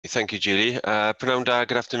Thank you, Julie. Pnawn da,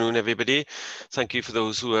 good afternoon, everybody. Thank you for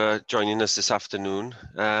those who are joining us this afternoon.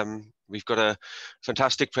 We've got a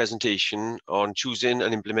fantastic presentation on choosing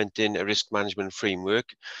and implementing a risk management framework.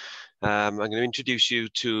 I'm going to introduce you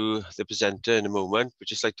to the presenter in a moment, but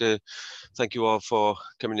just like to thank you all for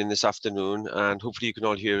coming in this afternoon, and hopefully you can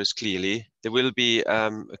all hear us clearly. There will be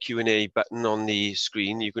a Q&A button on the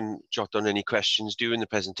screen. You can jot down any questions during the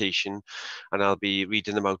presentation, and I'll be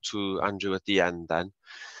reading them out to Andrew at the end then.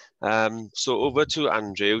 So over to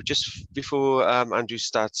Andrew. Just before Andrew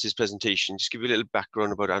starts his presentation, just give you a little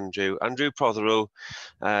background about Andrew. Andrew Prothero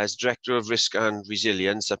is Director of Risk and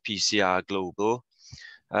Resilience at PCR Global.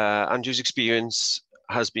 Andrew's experience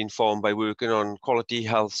has been formed by working on quality,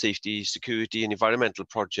 health, safety, security and environmental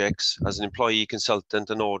projects as an employee, consultant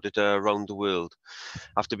and auditor around the world.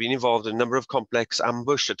 After being involved in a number of complex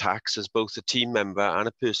ambush attacks as both a team member and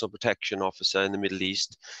a personal protection officer in the Middle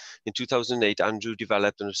East, in 2008, Andrew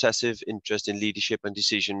developed an obsessive interest in leadership and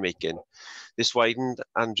decision making. This widened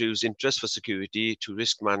Andrew's interest for security to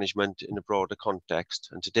risk management in a broader context,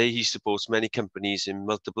 and today he supports many companies in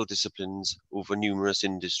multiple disciplines over numerous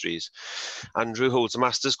industries. Andrew holds a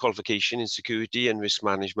master's qualification in security and risk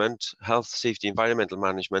management, health, safety, environmental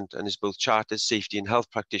management, and is both chartered safety and health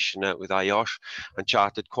practitioner with IIRSM and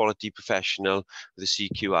chartered quality professional with the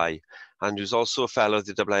CQI. Andrew is also a fellow of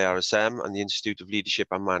the IIRSM and the Institute of Leadership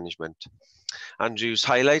and Management. Andrews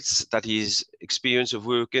highlights that his experience of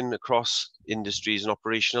working across industries in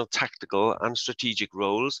operational, tactical and strategic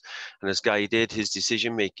roles and has guided his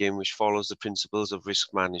decision making, which follows the principles of risk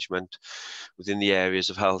management within the areas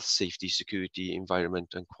of health, safety, security, environment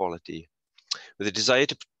and quality. With a desire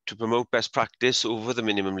to promote best practice over the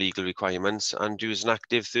minimum legal requirements, Andrew is an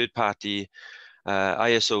active third-party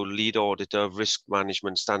ISO lead auditor of risk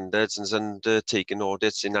management standards and has undertaken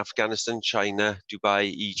audits in Afghanistan, China, Dubai,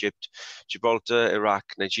 Egypt, Gibraltar, Iraq,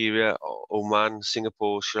 Nigeria, Oman,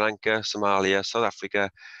 Singapore, Sri Lanka, Somalia, South Africa,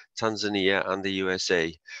 Tanzania and the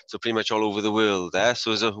USA. So pretty much all over the world there. So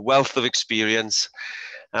there's a wealth of experience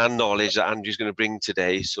and knowledge that Andrew's going to bring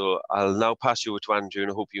today. So I'll now pass you over to Andrew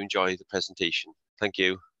and I hope you enjoy the presentation. Thank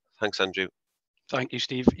you. Thanks, Andrew. Thank you,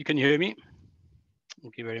 Steve. You can hear me?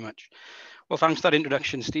 Thank you very much. Well, thanks for that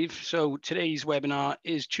introduction, Steve. So today's webinar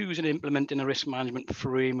is choosing and implementing a risk management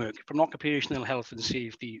framework from an occupational health and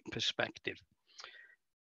safety perspective.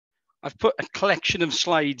 I've put a collection of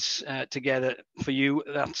slides together for you.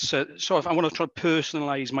 That's sort of, I want to try to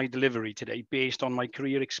personalize my delivery today based on my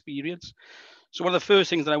career experience. So one of the first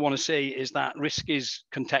things that I want to say is that risk is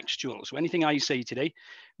contextual. So anything I say today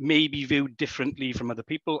may be viewed differently from other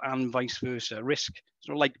people and vice versa. Risk,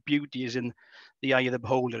 sort of like beauty, is in the eye of the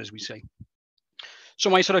beholder, as we say. So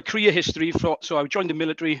my sort of career history, so I joined the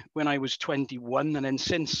military when I was 21, and then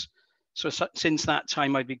since that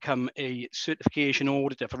time I've become a certification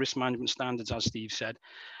auditor for risk management standards, as Steve said,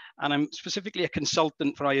 and I'm specifically a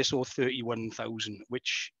consultant for ISO 31000,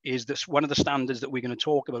 which is one of the standards that we're going to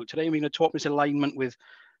talk about today. We're going to talk this alignment with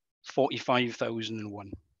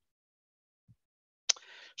 45001.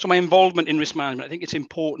 So my involvement in risk management, I think it's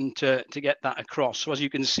important to get that across. So as you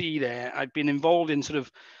can see there, I've been involved in sort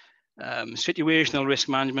of situational risk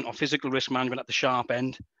management or physical risk management at the sharp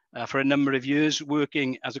end for a number of years,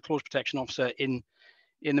 working as a close protection officer in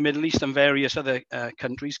the Middle East and various other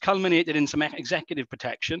countries, culminated in some executive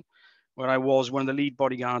protection, where I was one of the lead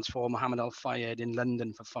bodyguards for Mohammed Al-Fayed in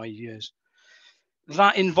London for 5 years.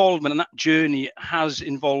 That involvement and that journey has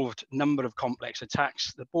involved a number of complex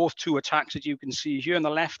attacks. Both two attacks that you can see here on the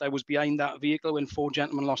left, I was behind that vehicle when 4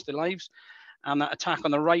 gentlemen lost their lives. And that attack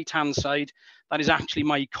on the right-hand side, that is actually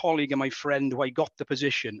my colleague and my friend who I got the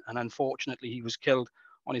position. And unfortunately, he was killed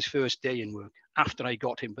on his first day in work after I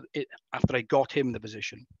got him the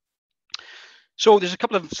position. So there's a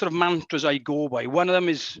couple of sort of mantras I go by. One of them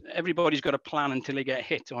is everybody's got a plan until they get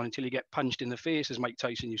hit or until you get punched in the face, as Mike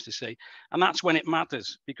Tyson used to say. And that's when it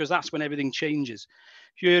matters, because that's when everything changes.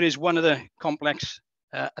 Here is one of the complex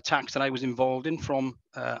attacks that I was involved in, from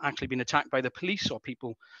actually being attacked by the police, or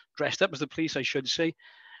people dressed up as the police, I should say,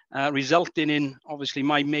 resulting in obviously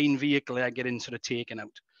my main vehicle getting sort of taken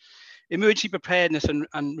out. Emergency preparedness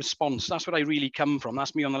and response, that's what I really come from.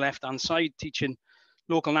 That's me on the left-hand side, teaching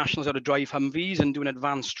local nationals how to drive Humvees and doing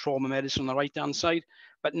advanced trauma medicine on the right-hand side.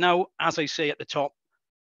 But now, as I say at the top,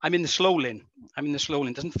 I'm in the slow lane.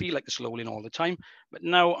 It doesn't feel like the slow lane all the time, but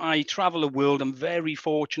now I travel the world. I'm very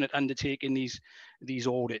fortunate undertaking these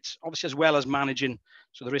audits, obviously, as well as managing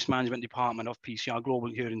the risk management department of PCR Global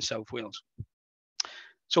here in South Wales.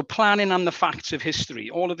 So planning and the facts of history,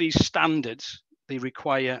 all of these standards, they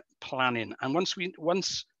require planning. And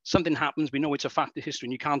once something happens, we know it's a fact of history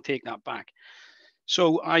and you can't take that back.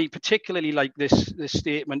 So I particularly like this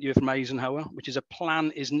statement here from Eisenhower, which is a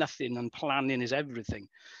plan is nothing and planning is everything.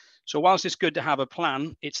 So whilst it's good to have a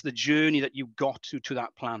plan, it's the journey that you got to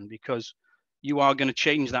that plan, because you are going to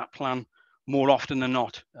change that plan more often than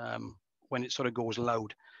not when it sort of goes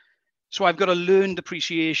loud. So I've got a learned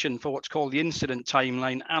appreciation for what's called the incident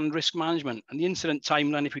timeline and risk management. And the incident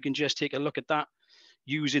timeline, if we can just take a look at that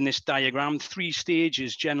using this diagram, 3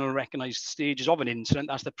 stages, general recognized stages of an incident.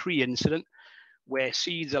 That's the pre-incident, where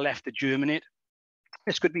seeds are left to germinate.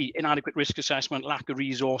 This could be inadequate risk assessment, lack of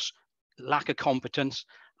resource, lack of competence.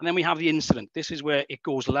 And then we have the incident. This is where it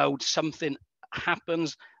goes loud, something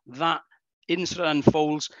happens, that incident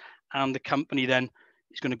unfolds, and the company then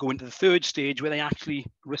is going to go into the 3rd stage where they actually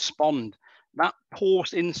respond. That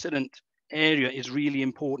post-incident area is really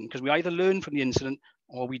important, because we either learn from the incident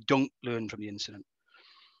or we don't learn from the incident.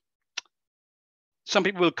 Some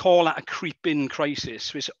people will call that a creep-in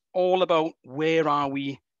crisis. It's all about where are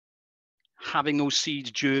we having those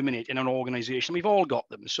seeds germinate in an organization. We've all got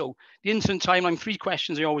them. So the incident timeline, 3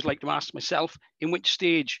 questions I always like to ask myself: in which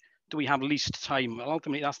stage do we have least time? Well,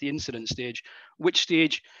 ultimately, that's the incident stage. Which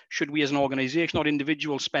stage should we as an organization or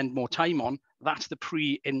individual spend more time on? That's the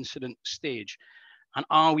pre-incident stage. And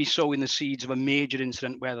are we sowing the seeds of a major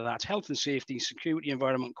incident, whether that's health and safety, security,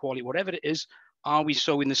 environment, quality, whatever it is? Are we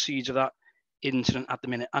sowing the seeds of that incident at the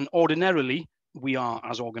minute? And ordinarily, we are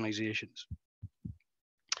as organizations.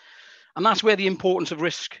 And that's where the importance of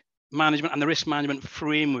risk management and the risk management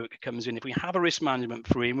framework comes in. If we have a risk management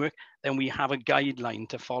framework, then we have a guideline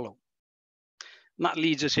to follow. And that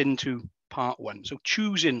leads us into part 1. So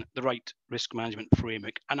choosing the right risk management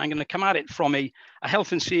framework. And I'm going to come at it from a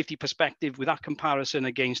health and safety perspective with that comparison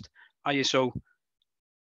against ISO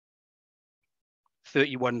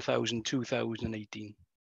 31000-2018.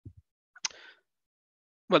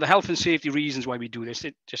 Well, the health and safety reasons why we do this,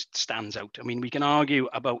 it just stands out. I mean, we can argue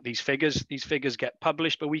about these figures. These figures get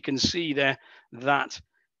published, but we can see there that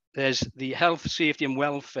there's the health, safety and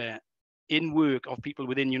welfare in work of people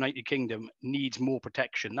within United Kingdom needs more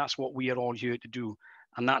protection. That's what we are all here to do.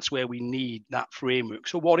 And that's where we need that framework.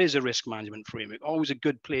 So what is a risk management framework? Always a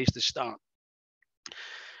good place to start.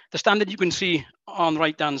 The standard you can see on the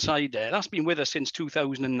right-hand side there, that's been with us since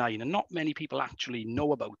 2009, and not many people actually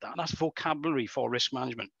know about that. That's vocabulary for risk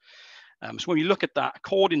management. So when we look at that,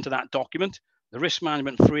 according to that document, the risk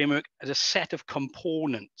management framework is a set of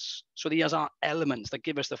components. So these are elements that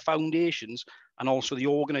give us the foundations and also the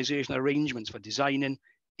organizational arrangements for designing,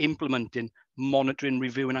 implementing, monitoring,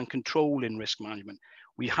 reviewing, and controlling risk management.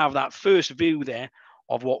 We have that first view there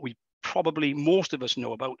of what we probably most of us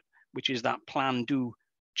know about, which is that plan, do,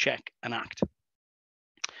 check and act.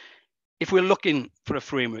 If we're looking for a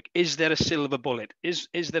framework, is there a silver bullet? Is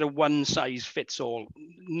there a one size fits all?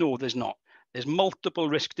 No, there's not. There's multiple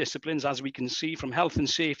risk disciplines, as we can see, from health and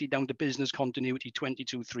safety down to business continuity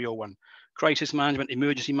 22301, crisis management,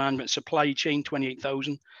 emergency management, supply chain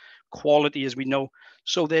 28,000, quality, as we know.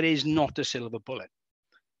 So there is not a silver bullet.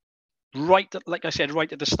 Like I said,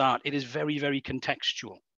 right at the start, it is very, very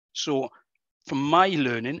contextual. So from my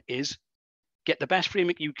learning is get the best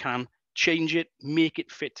framework you can, change it, make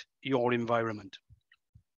it fit your environment.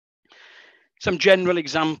 Some general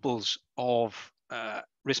examples of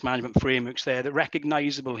risk management frameworks there: the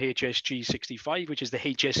recognizable HSG 65, which is the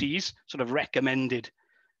HSE's sort of recommended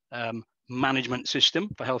management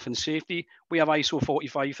system for health and safety. We have ISO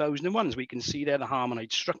 45001, as we can see there, the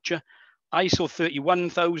harmonized structure. ISO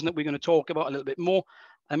 31000 that we're going to talk about a little bit more.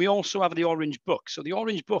 And we also have the Orange Book. So the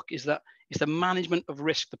Orange Book is the management of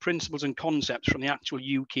risk, the principles and concepts from the actual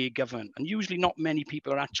UK government. And usually not many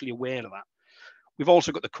people are actually aware of that. We've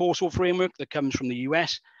also got the COSO framework that comes from the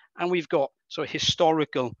US, and we've got sort of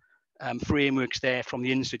historical frameworks there from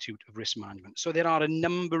the Institute of Risk Management. So there are a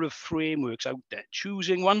number of frameworks out there.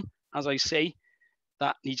 Choosing one, as I say,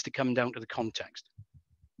 that needs to come down to the context.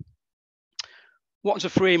 What does a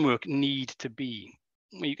framework need to be?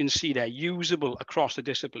 Well, you can see there, usable across the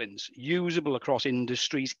disciplines, usable across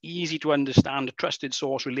industries, easy to understand, a trusted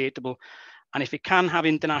source, relatable. And if it can have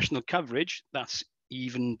international coverage, that's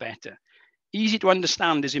even better. Easy to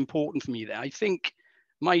understand is important for me there. I think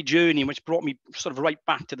my journey, which brought me sort of right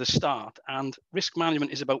back to the start, and risk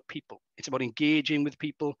management is about people. It's about engaging with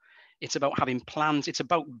people. It's about having plans. It's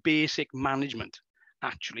about basic management,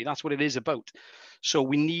 actually. That's what it is about. So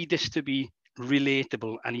we need this to be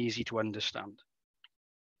relatable and easy to understand.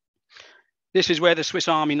 This is where the Swiss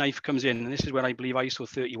Army knife comes in, and this is where I believe ISO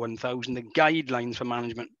 31000, the guidelines for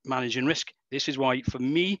managing risk. This is why, for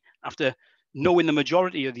me, after knowing the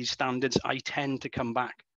majority of these standards, I tend to come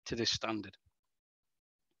back to this standard.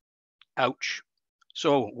 Ouch.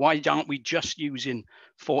 So why aren't we just using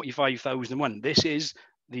 45001? This is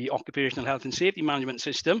the occupational health and safety management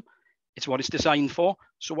system. It's what it's designed for.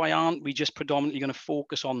 So why aren't we just predominantly going to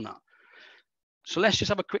focus on that? So let's just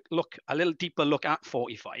have a quick look, a little deeper look at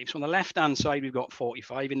 45. So on the left-hand side, we've got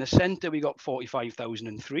 45. In the center, we got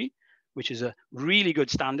 45,003, which is a really good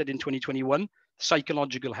standard in 2021,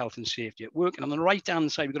 psychological health and safety at work. And on the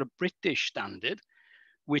right-hand side, we've got a British standard,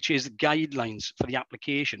 which is guidelines for the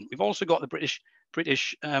application. We've also got the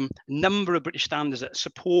number of British standards that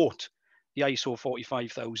support the ISO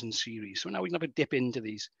 45000 series. So now we can have a dip into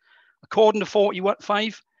these. According to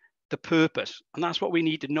 45, the purpose, and that's what we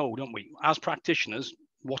need to know, don't we? As practitioners,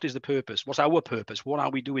 what is the purpose? What's our purpose? What are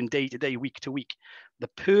we doing day to day, week to week? The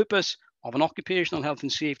purpose of an occupational health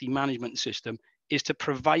and safety management system is to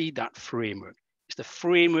provide that framework. It's the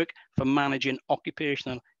framework for managing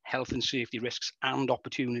occupational health and safety risks and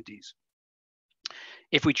opportunities.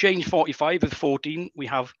 If we change 45 with 14, we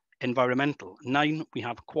have environmental. 9, we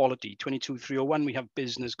have quality. 22.301, we have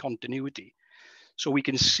business continuity. So we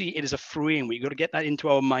can see it as a framework. You've got to get that into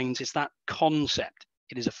our minds. It's that concept.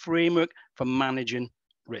 It is a framework for managing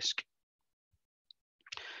risk.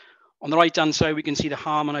 On the right-hand side, we can see the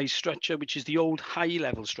harmonized structure, which is the old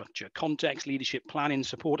high-level structure: context, leadership, planning,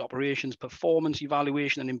 support, operations, performance,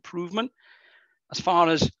 evaluation, and improvement. As far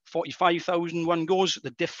as 45,001 goes,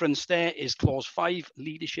 the difference there is clause 5,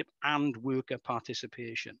 leadership and worker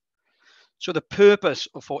participation. So the purpose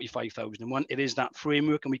of 45,001, it is that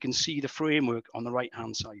framework, and we can see the framework on the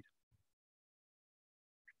right-hand side.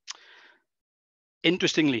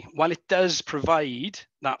 Interestingly, while it does provide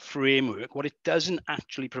that framework, what it doesn't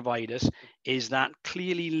actually provide us is that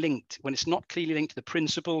clearly linked, when it's not clearly linked to the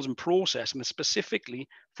principles and process, and specifically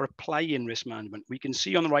for applying risk management. We can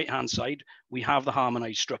see on the right-hand side, we have the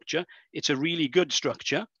harmonized structure. It's a really good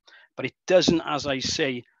structure, but it doesn't, as I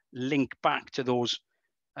say, link back to those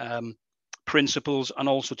principles and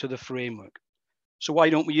also to the framework. So why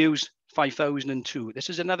don't we use 5002? This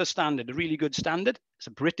is another standard, a really good standard. It's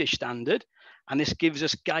a British standard, and this gives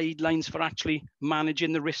us guidelines for actually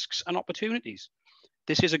managing the risks and opportunities.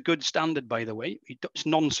 This is a good standard, by the way. It's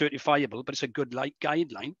non-certifiable, but it's a good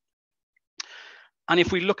guideline. And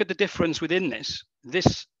if we look at the difference within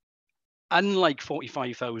this, unlike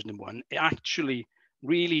 45,001, it actually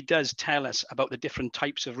really does tell us about the different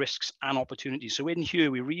types of risks and opportunities. So in here,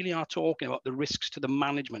 we really are talking about the risks to the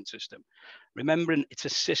management system. Remembering it's a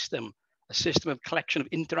system of collection of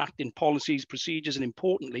interacting policies, procedures, and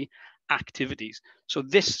importantly, activities. So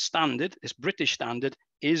this standard, this British standard,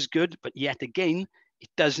 is good, but yet again, it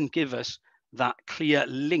doesn't give us that clear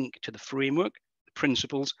link to the framework, the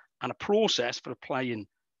principles, and a process for applying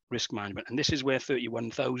risk management. And this is where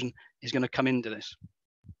 31,000 is going to come into this.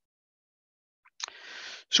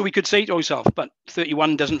 So we could say to ourselves, but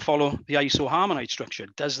 31 doesn't follow the ISO harmonized structure.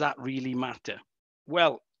 Does that really matter?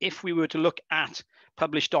 Well, if we were to look at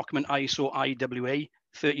published document ISO IWA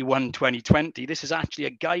 31/2020, this is actually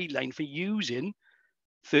a guideline for using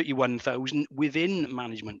 31,000 within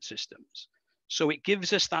management systems. So it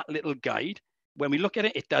gives us that little guide. When we look at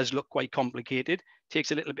it, it does look quite complicated.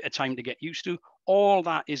 Takes a little bit of time to get used to. All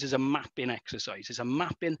that is a mapping exercise. It's a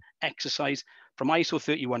mapping exercise from ISO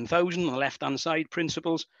 31,000 on the left-hand side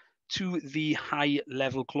principles to the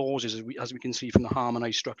high-level clauses, as we can see from the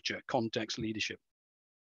harmonized structure, context, leadership.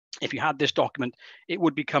 If you had this document, it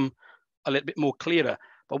would become a little bit more clearer.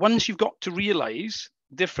 But once you've got to realize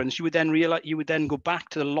difference, you would then go back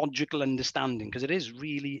to the logical understanding, because it is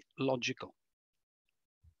really logical.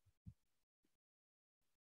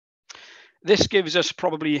 This gives us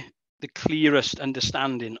probably the clearest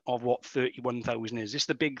understanding of what 31,000 is. This is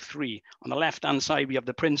the big three. On the left-hand side, we have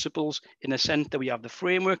the principles. In the center, we have the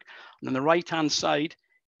framework. And on the right-hand side,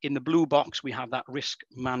 in the blue box, we have that risk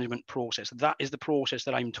management process. That is the process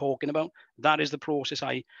that I'm talking about. That is the process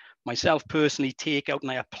I myself personally take out and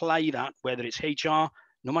I apply that, whether it's HR,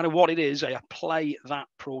 no matter what it is, I apply that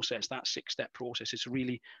process, that 6-step process. It's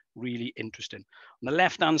really, really interesting. On the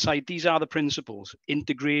left-hand side, these are the principles: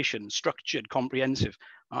 integration, structured, comprehensive.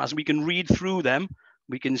 As we can read through them,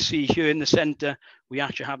 we can see here in the center, we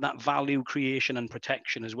actually have that value creation and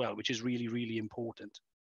protection as well, which is really, really important.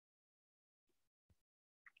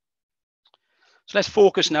 So let's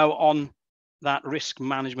focus now on that risk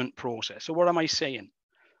management process. So what am I saying?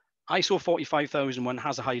 ISO 45001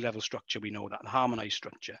 has a high-level structure. We know that, the harmonized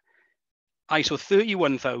structure. ISO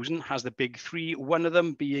 31,000 has the big three, one of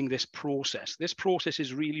them being this process. This process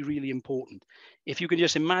is really, really important. If you can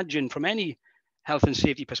just imagine from any health and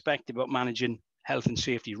safety perspective about managing health and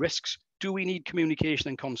safety risks, do we need communication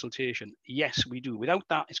and consultation? Yes, we do. Without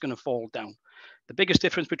that, it's going to fall down. The biggest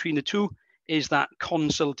difference between the two is that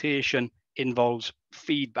consultation involves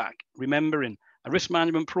feedback. Remembering a risk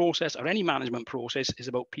management process or any management process is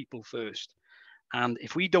about people first. And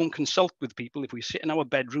if we don't consult with people, if we sit in our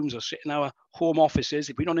bedrooms or sit in our home offices,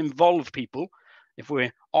 if we don't involve people, if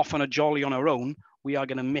we're off on a jolly on our own, we are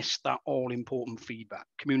going to miss that all important feedback.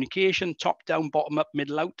 Communication, top down, bottom up,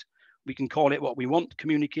 middle out. We can call it what we want,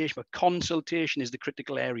 communication, but consultation is the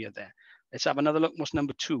critical area there. Let's have another look. What's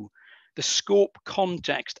number 2? The scope,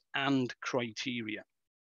 context, and criteria.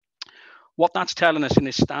 What that's telling us in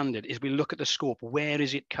this standard is we look at the scope. Where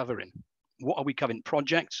is it covering? What are we covering?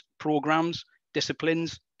 Projects, programs,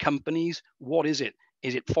 disciplines, companies? What is it?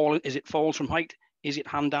 Is it falls from height? Is it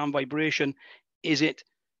hand-arm vibration? Is it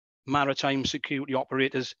maritime security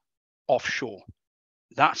operators offshore?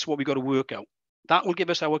 That's what we've got to work out. That will give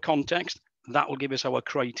us our context. That will give us our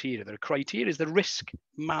criteria. The criteria is the risk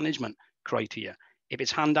management criteria. If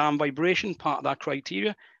it's hand-arm vibration, part of that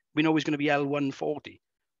criteria, we know it's going to be L140.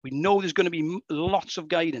 We know there's going to be lots of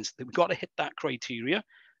guidance that we've got to hit that criteria,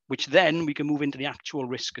 which then we can move into the actual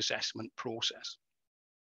risk assessment process.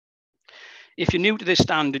 If you're new to this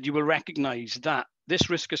standard, you will recognize that this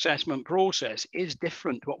risk assessment process is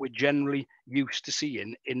different to what we're generally used to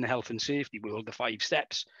seeing in the health and safety world, the 5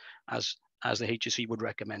 steps, as the HSE would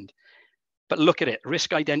recommend. But look at it,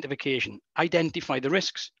 risk identification, identify the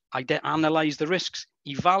risks, analyze the risks,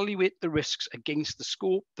 evaluate the risks against the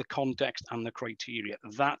scope, the context, and the criteria.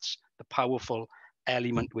 That's the powerful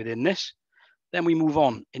element within this. Then we move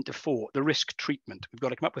on into 4, the risk treatment. We've got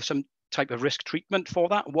to come up with some type of risk treatment for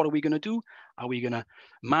that. What are we going to do? Are we going to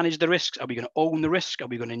manage the risks? Are we going to own the risk? Are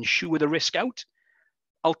we going to insure the risk out?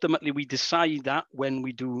 Ultimately, we decide that when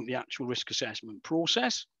we do the actual risk assessment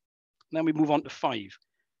process. Then we move on to 5,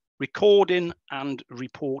 recording and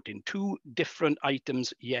reporting. 2 different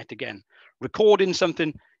items yet again. Recording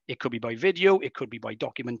something, it could be by video, it could be by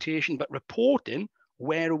documentation, but reporting,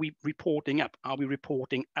 where are we reporting up? Are we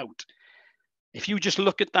reporting out? If you just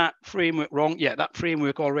look at that framework wrong, that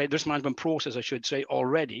framework already, risk management process, I should say,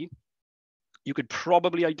 already, you could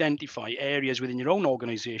probably identify areas within your own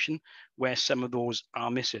organization where some of those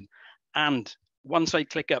are missing. And once I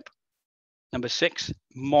click up number 6,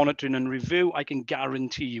 monitoring and review, I can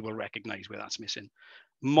guarantee you will recognize where that's missing.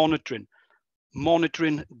 Monitoring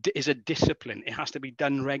is a discipline. It has to be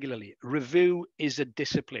done regularly. Review is a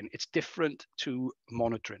discipline. It's different to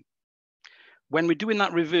monitoring. When we're doing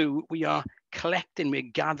that review, we are collecting, we're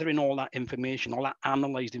gathering all that information, all that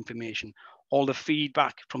analyzed information, all the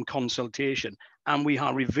feedback from consultation, and we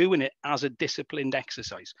are reviewing it as a disciplined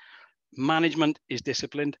exercise. Management is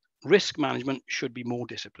disciplined. Risk management should be more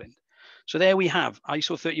disciplined. So there we have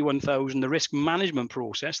ISO 31000, the risk management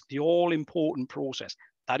process, the all-important process.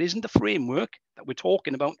 That isn't the framework that we're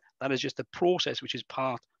talking about. That is just the process which is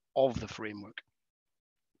part of the framework.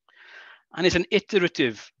 And it's an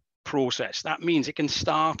iterative process. That means it can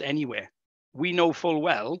start anywhere. We know full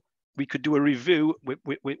well we could do a review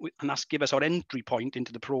and that's give us our entry point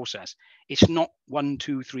into the process. It's not 1,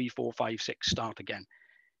 2, 3, 4, 5, 6, start again.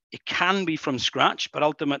 It can be from scratch, but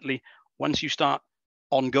ultimately, once you start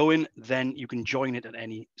ongoing, then you can join it at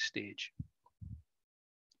any stage.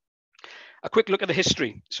 A quick look at the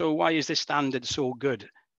history. So why is this standard so good?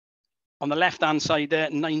 On the left-hand side there,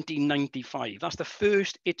 1995. That's the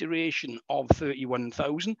first iteration of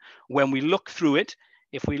 31000. When we look through it,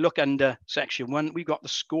 if we look under section 1, we've got the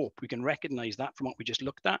scope. We can recognize that from what we just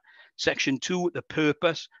looked at. Section 2, the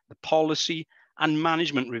purpose, the policy, and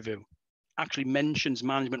management review. Actually mentions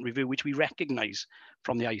management review, which we recognize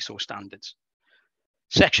from the ISO standards.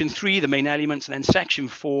 Section 3, the main elements, and then section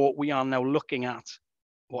 4, we are now looking at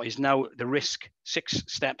what is now the risk, 6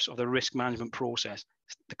 steps of the risk management process.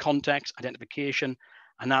 The context, identification,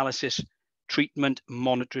 analysis, treatment,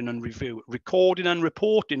 monitoring, and review. Recording and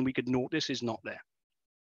reporting, we could notice, is not there.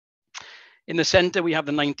 In the center, we have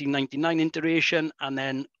the 1999 iteration, and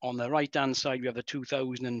then on the right-hand side, we have the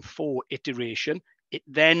 2004 iteration. It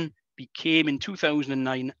then became, in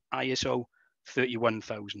 2009, ISO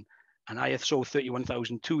 31000. And ISO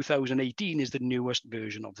 31000 2018 is the newest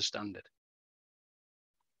version of the standard.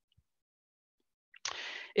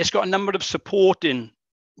 It's got a number of supporting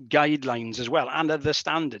guidelines as well, and other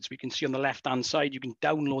standards. We can see on the left-hand side, you can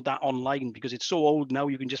download that online because it's so old now,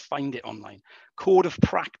 you can just find it online. Code of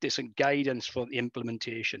practice and guidance for the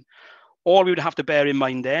implementation. All we would have to bear in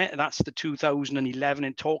mind there, that's the 2011,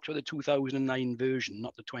 and talks about the 2009 version,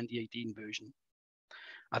 not the 2018 version.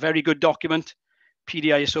 A very good document,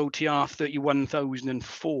 PDISO TR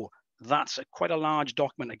 31004. That's quite a large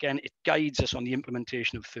document. Again, it guides us on the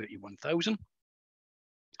implementation of 31000.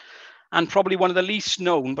 And probably one of the least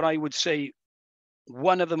known, but I would say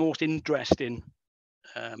one of the most interesting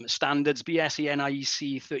standards, BSE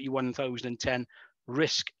NIEC 31010,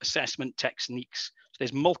 risk assessment techniques. So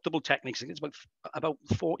there's multiple techniques. I think it's about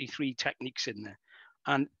 43 techniques in there.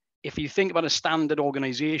 And if you think about a standard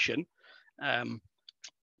organization,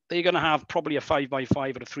 they're going to have probably a 5x5 or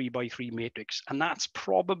a 3x3 matrix. And that's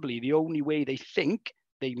probably the only way they think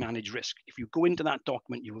they manage risk. If you go into that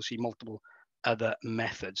document, you will see multiple other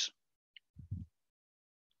methods.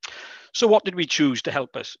 So what did we choose to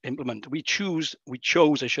help us implement? We chose,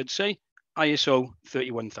 I should say, ISO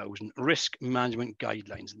 31000, risk management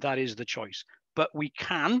guidelines. That is the choice. But we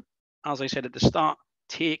can, as I said at the start,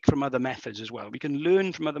 take from other methods as well. We can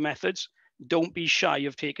learn from other methods. Don't be shy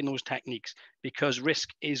of taking those techniques because risk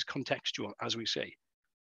is contextual, as we say.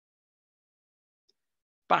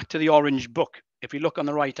 Back to the orange book. If we look on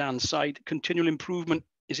the right-hand side, continual improvement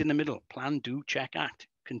is in the middle. Plan, do, check, act.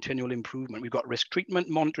 Continual improvement. We've got risk treatment,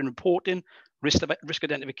 monitoring, reporting, risk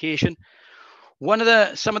identification.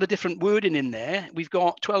 Some of the different wording in there, we've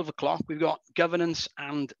got 12 o'clock, we've got governance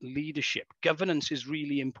and leadership. Governance is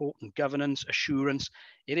really important. Governance, assurance.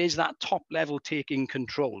 It is that top level taking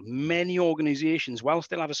control. Many organizations, whilst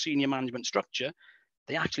they'll have a senior management structure,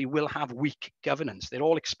 they actually will have weak governance. They're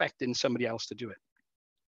all expecting somebody else to do it.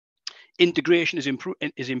 Integration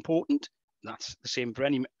is important. That's the same for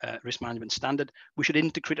any risk management standard. We should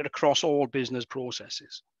integrate it across all business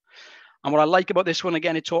processes. And what I like about this one,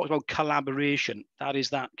 again, it talks about collaboration. That is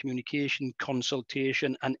that communication,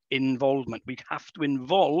 consultation, and involvement. We have to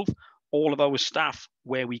involve all of our staff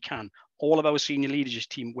where we can, all of our senior leadership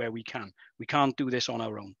team where we can. We can't do this on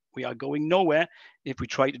our own. We are going nowhere if we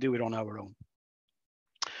try to do it on our own.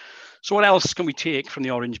 So what else can we take from the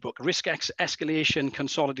orange book? Risk escalation,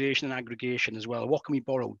 consolidation, and aggregation as well. What can we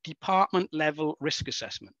borrow? Department level risk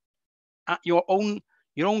assessment. At your own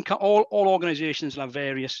all organizations will have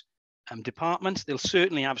various departments. They'll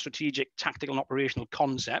certainly have strategic, tactical, and operational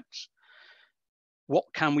concepts. What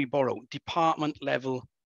can we borrow? Department level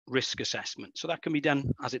risk assessment. So that can be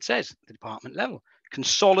done, as it says, the department level.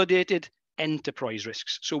 Consolidated enterprise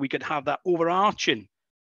risks. So we could have that overarching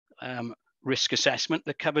risk assessment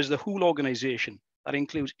that covers the whole organization. That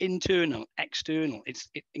includes internal, external. It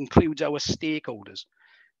includes our stakeholders.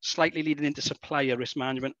 Slightly leading into supplier risk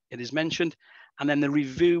management, it is mentioned, and then the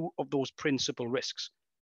review of those principal risks.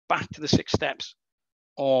 Back to the 6 steps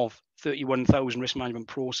of 31,000 risk management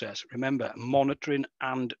process. Remember, monitoring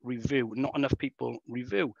and review. Not enough people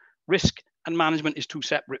review. Risk and management is 2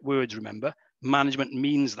 separate words, remember. Management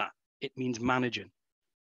means that. It means managing.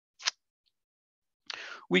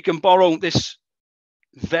 We can borrow this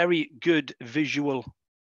very good visual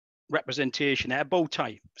representation, a bow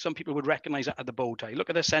tie. Some people would recognize that at the bow tie. Look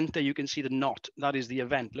at the center, you can see the knot. That is the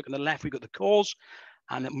event. Look at the left, we've got the cause,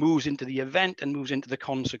 and it moves into the event and moves into the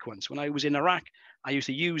consequence. When I was in Iraq, I used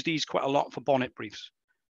to use these quite a lot for bonnet briefs.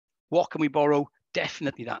 What can we borrow?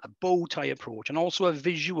 Definitely that, a bow tie approach, and also a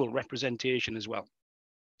visual representation as well.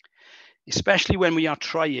 Especially when we are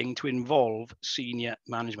trying to involve senior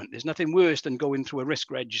management. There's nothing worse than going through a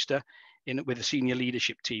risk register with a senior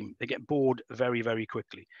leadership team. They get bored very, very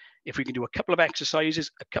quickly. If we can do a couple of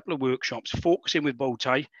exercises, a couple of workshops, focusing with bow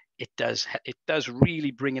tie, it does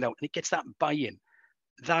really bring it out, and it gets that buy-in.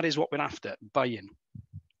 That is what we're after, buy-in.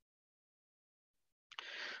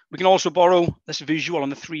 We can also borrow this visual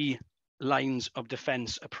on the 3 lines of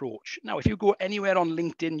defense approach. Now, if you go anywhere on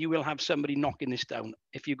LinkedIn, you will have somebody knocking this down.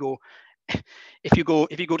 If you go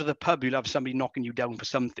to the pub, you'll have somebody knocking you down for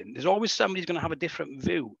something. There's always somebody's going to have a different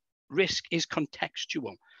view. Risk is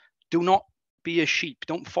contextual. Do not be a sheep.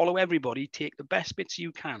 Don't follow everybody. Take the best bits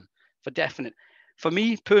you can for definite. For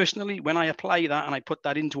me personally, when I apply that and I put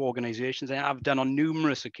that into organizations, I have done on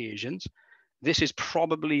numerous occasions, this is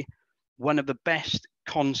probably one of the best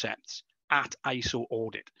concepts at ISO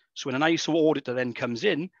audit. So when an ISO auditor then comes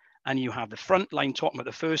in, and you have the front line talking about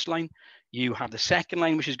the first line, you have the second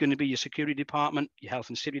line, which is going to be your security department, your health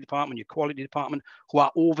and safety department, your quality department, who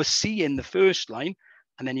are overseeing the first line,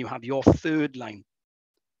 and then you have your third line.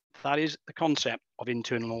 That is the concept of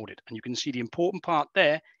internal audit. And you can see the important part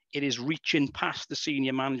there, it is reaching past the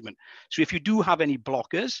senior management. So if you do have any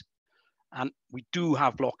blockers, and we do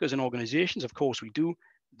have blockers in organizations, of course we do,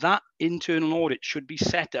 that internal audit should be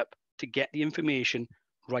set up to get the information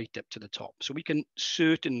right up to the top. So we can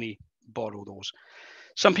certainly borrow those.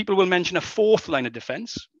 Some people will mention a 4th line of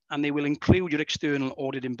defense, and they will include your external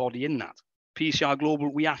auditing body in that. PCR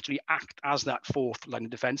Global, we actually act as that 4th line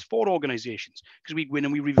of defense for organizations because we go in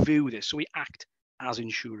and we review this. So we act as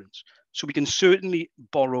insurance. So we can certainly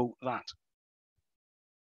borrow that.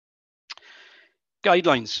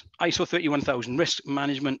 Guidelines, ISO 31000 risk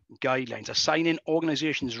management guidelines, assigning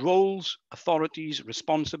organizations roles, authorities,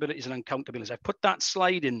 responsibilities, and accountabilities. I put that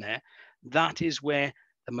slide in there. That is where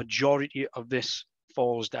the majority of this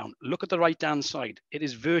falls down. Look at the right-hand side. It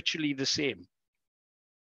is virtually the same.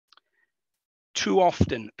 Too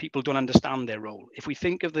often, people don't understand their role. If we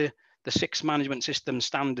think of the 6 management system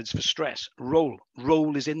standards for stress,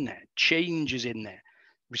 role is in there, change is in there,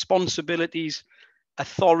 responsibilities,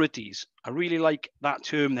 authorities. I really like that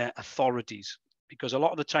term there, authorities, because a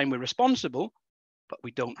lot of the time we're responsible, but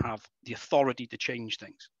we don't have the authority to change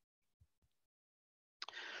things.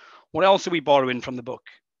 What else are we borrowing from the book?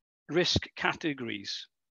 Risk categories.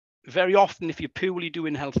 Very often, if you're purely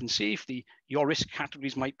doing health and safety, your risk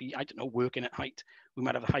categories might be, I don't know, working at height. We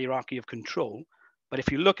might have a hierarchy of control. But if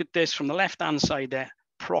you look at this from the left-hand side there,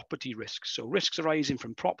 property risks. So risks arising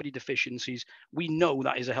from property deficiencies, we know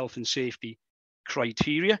that is a health and safety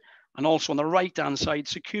criteria. And also on the right-hand side,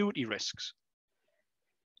 security risks.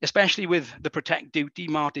 Especially with the protect duty,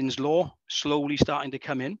 Martin's Law, slowly starting to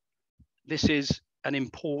come in. This is an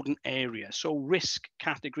important area. So risk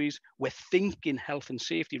categories, we're thinking health and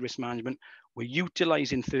safety risk management, we're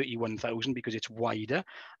utilizing 31,000 because it's wider,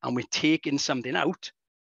 and we're taking something out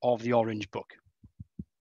of the Orange Book.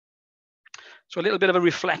 So a little bit of a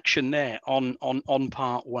reflection there on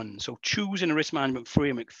part 1. So choosing a risk management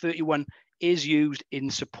framework, 31 is used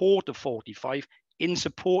in support of 45, in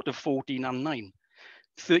support of 14 and 9.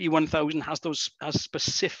 31,000 has those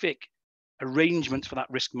specific arrangements for that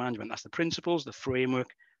risk management. That's the principles, the framework,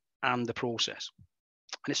 and the process.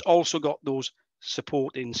 And it's also got those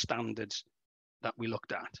supporting standards that we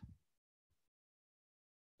looked at.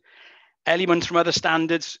 Elements from other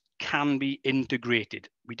standards can be integrated.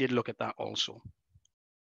 We did look at that also.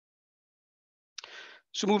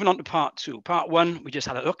 So moving on to part 2. Part 1, we just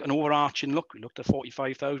had a look, an overarching look. We looked at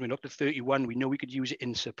 45,000, we looked at 31. We know we could use it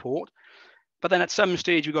in support. But then at some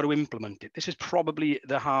stage, we've got to implement it. This is probably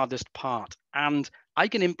the hardest part. And I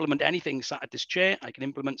can implement anything sat at this chair. I can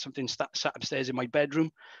implement something sat upstairs in my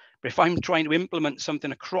bedroom. But if I'm trying to implement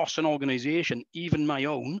something across an organization, even my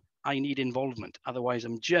own, I need involvement. Otherwise,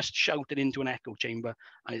 I'm just shouting into an echo chamber.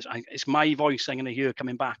 And it's my voice I'm going to hear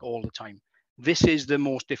coming back all the time. This is the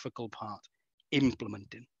most difficult part,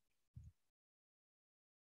 implementing.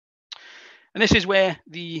 And this is where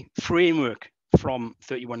the framework from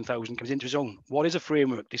 31,000 comes into its own. What is a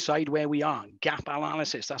framework? Decide where we are. Gap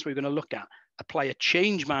analysis, that's what we're going to look at. Apply a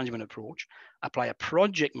change management approach. Apply a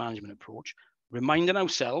project management approach. Reminding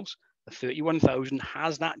ourselves that 31,000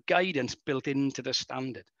 has that guidance built into the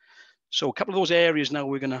standard. So a couple of those areas now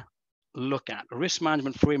we're going to look at. A risk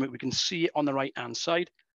management framework, we can see it on the right-hand side.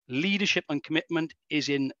 Leadership and commitment is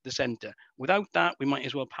in the center. Without that, we might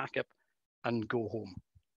as well pack up and go home.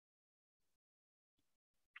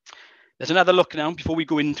 There's another look now, before we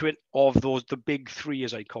go into it, of the big 3,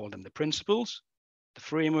 as I call them, the principles, the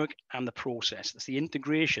framework, and the process. That's the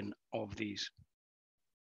integration of these.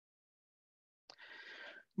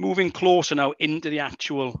 Moving closer now into the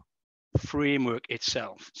actual framework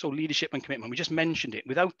itself. So leadership and commitment, we just mentioned it.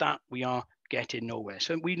 Without that, we are getting nowhere.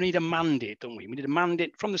 So we need a mandate, don't we? We need a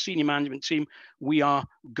mandate from the senior management team. We are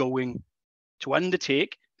going to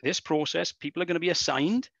undertake this process. People are going to be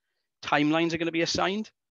assigned. Timelines are going to be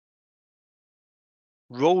assigned.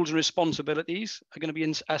 Roles and responsibilities are going to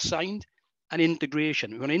be assigned, and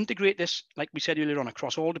integration. We're going to integrate this, like we said earlier on,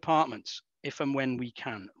 across all departments, if and when we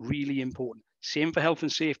can. Really important. Same for health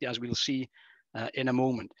and safety, as we'll see in a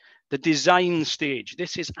moment. The design stage,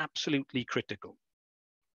 this is absolutely critical.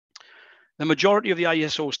 The majority of the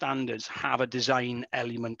ISO standards have a design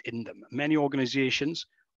element in them. Many organizations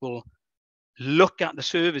will look at the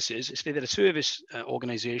services. If they're a service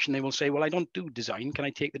organization, they will say, well, I don't do design. Can I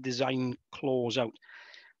take the design clause out?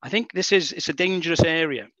 I think it's a dangerous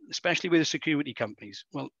area, especially with the security companies.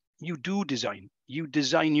 Well, you do design. You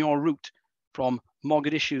design your route from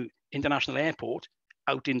Mogadishu International Airport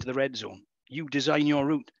out into the red zone. You design your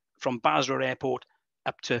route from Basra Airport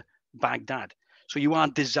up to Baghdad. So you are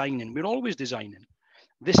designing. We're always designing.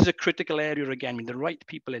 This is a critical area again, with the right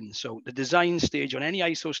people in. So the design stage on any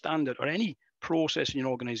ISO standard or any process in your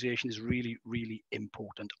organization is really, really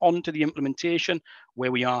important. On to the implementation,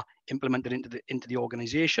 where we are implemented into the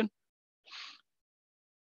organization.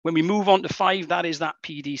 When we move on to 5, that is that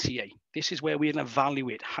PDCA. This is where we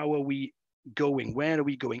evaluate how are we going, where are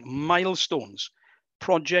we going, milestones,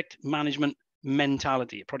 project management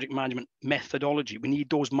mentality, project management methodology. We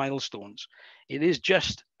need those milestones. It is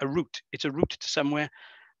just a route. It's a route to somewhere.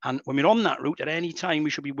 And when we're on that route, at any time, we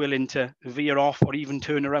should be willing to veer off or even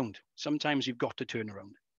turn around. Sometimes you've got to turn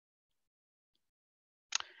around.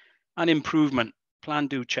 And improvement. Plan,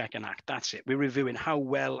 do, check, and act. That's it. We're reviewing how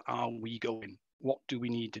well are we going? What do we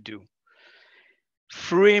need to do?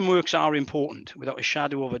 Frameworks are important without a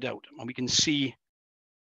shadow of a doubt, and we can see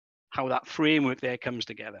how that framework there comes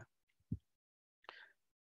together.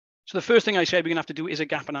 So the first thing I said we're going to have to do is a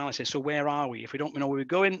gap analysis. So where are we? If we don't know where we're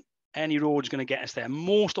going, any road's going to get us there.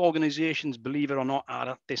 Most organizations, believe it or not,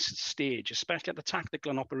 are at this stage, especially at the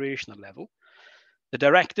tactical and operational level. The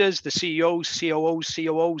directors, the CEOs, COOs,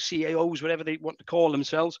 CAOs, whatever they want to call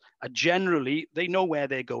themselves, are generally, they know where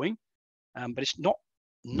they're going, but it's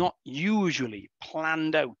not usually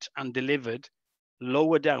planned out and delivered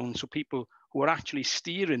lower down, so people who are actually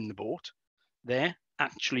steering the boat there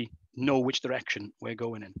actually know which direction we're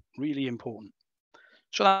going in. Really important.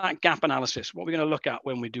 So that gap analysis, what we're going to look at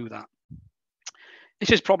when we do that.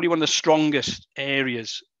 This is probably one of the strongest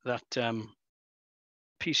areas that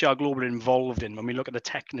PCR Global are involved in when we look at the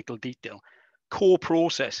technical detail. Core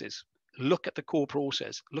processes. Look at the core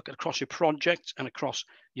process. Look at across your projects and across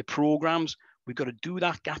your programs. We've got to do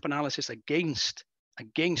that gap analysis against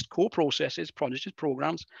core processes, projects,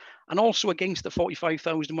 programs, and also against the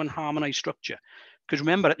 45,001 harmonized structure. Because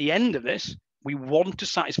remember, at the end of this, we want to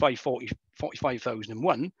satisfy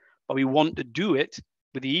 45,001, but we want to do it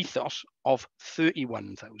with the ethos of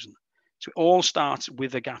 31,000. So it all starts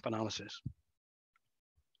with a gap analysis.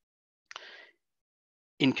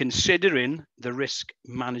 In considering the risk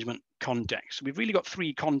management context, we've really got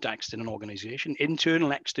three contexts in an organization: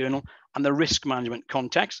 internal, external, and the risk management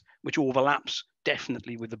context, which overlaps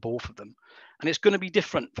definitely with the both of them. And it's going to be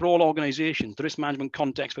different for all organizations. The risk management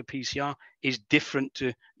context for PCR is different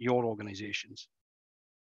to your organizations.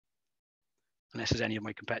 Unless there's any of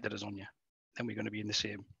my competitors on you, then we're going to be in the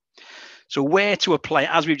same. So where to apply,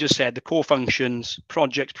 as we've just said, the core functions,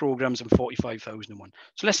 projects, programs, and 45,001.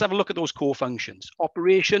 So let's have a look at those core functions: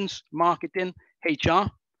 operations, marketing, HR,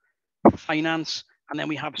 finance, and then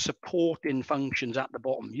we have supporting functions at the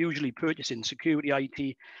bottom, usually purchasing, security,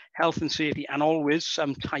 IT, health and safety, and always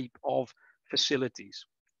some type of facilities.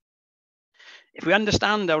 If we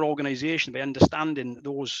understand our organization by understanding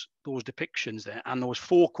those depictions there and those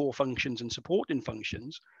four core functions and supporting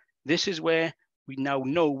functions, this is where we now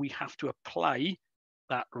know we have to apply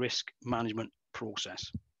that risk management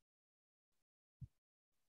process.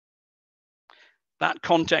 That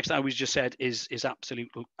context I was just said is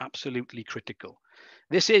absolutely critical.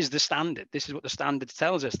 This is the standard. This is what the standard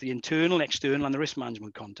tells us: the internal, external, and the risk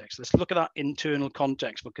management context. Let's look at that internal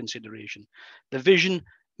context for consideration. The vision,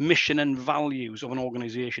 mission, and values of an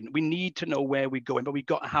organization. We need to know where we're going, but we've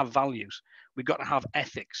got to have values. We've got to have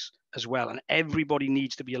ethics as well, and everybody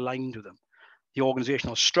needs to be aligned with them. The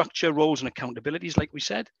organizational structure, roles, and accountabilities, like we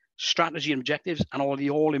said, strategy and objectives, and all the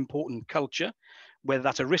all-important culture, whether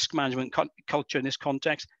that's a risk management culture in this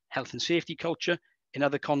context, health and safety culture in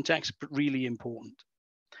other contexts, but really important.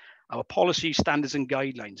 Our policies, standards, and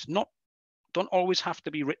guidelines don't always have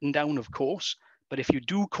to be written down, of course, but if you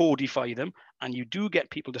do codify them and you do get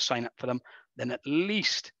people to sign up for them, then at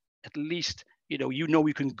least you know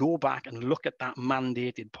you can go back and look at that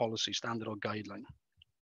mandated policy, standard, or guideline.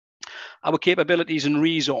 Our capabilities and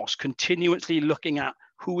resource, continuously looking at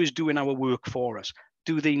who is doing our work for us.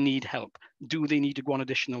 Do they need help? Do they need to go on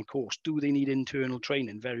additional course? Do they need internal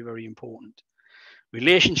training? Very, very important.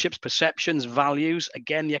 Relationships, perceptions, values,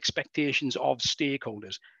 again, the expectations of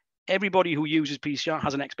stakeholders. Everybody who uses PCR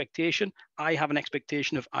has an expectation. I have an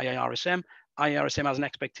expectation of IIRSM. IIRSM has an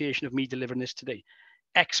expectation of me delivering this today.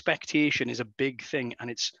 Expectation is a big thing, and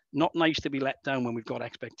it's not nice to be let down when we've got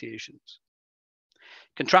expectations.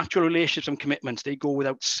 Contractual relationships and commitments, they go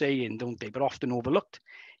without saying, don't they, but often overlooked.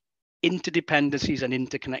 Interdependencies and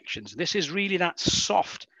interconnections. This is really that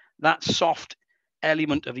soft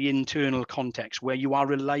element of the internal context where you are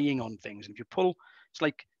relying on things. If you pull, it's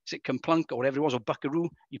like, is it Complunk or whatever it was, or Buckaroo,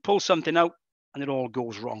 you pull something out and it all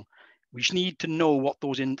goes wrong. We just need to know what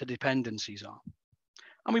those interdependencies are.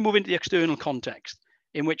 And we move into the external context,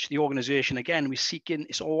 in which the organization, again, we're seeking,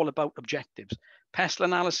 it's all about objectives. Pestle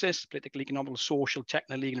analysis, political, economic, social,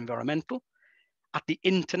 technical, legal, environmental. At the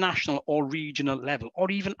international or regional level,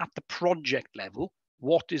 or even at the project level,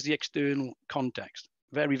 what is the external context?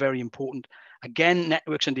 Very, very important. Again,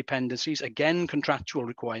 networks and dependencies, again, contractual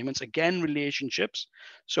requirements, again, relationships.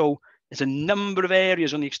 So there's a number of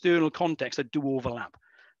areas on the external context that do overlap.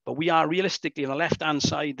 But we are realistically on the left-hand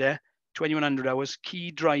side there, 2100 hours,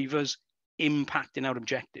 key drivers impacting our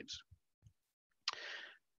objectives.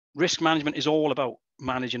 Risk management is all about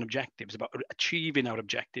managing objectives, about achieving our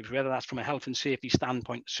objectives, whether that's from a health and safety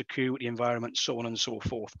standpoint, security, environment, so on and so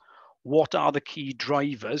forth. What are the key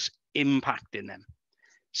drivers impacting them?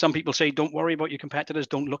 Some people say, don't worry about your competitors,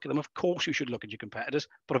 don't look at them. Of course you should look at your competitors,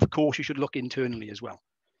 but of course you should look internally as well.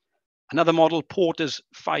 Another model, Porter's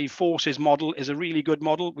 5 forces model, is a really good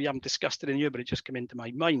model. We haven't discussed it in here, but it just came into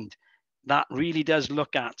my mind. That really does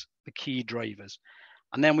look at the key drivers.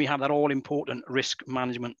 And then we have that all important risk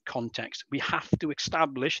management context. We have to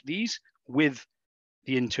establish these with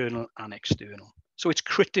the internal and external. So it's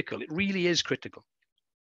critical. It really is critical.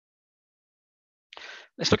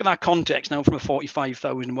 Let's look at that context now from a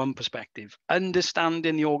 45,001 perspective.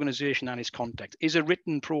 Understanding the organization and its context. Is a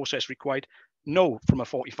written process required? No, from a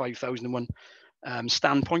 45,001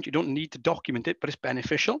 standpoint. You don't need to document it, but it's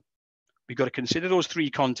beneficial. We've got to consider those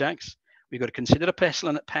 3 contexts. We've got to consider a PESTLE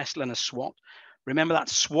and a SWOT. Remember that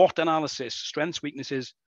SWOT analysis, strengths,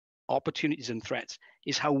 weaknesses, opportunities, and threats,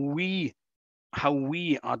 is how we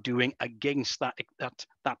are doing against that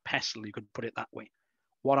PESTLE, you could put it that way.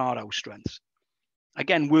 What are our strengths?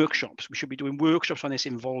 Again, workshops. We should be doing workshops on this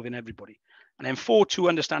involving everybody. And then 4.2,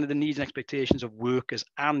 understanding the needs and expectations of workers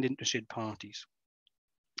and interested parties.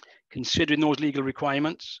 Considering those legal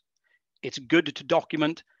requirements, it's good to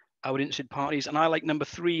document our interested parties. And I like number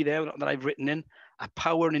 3 there that I've written in. A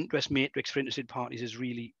power and interest matrix for interested parties is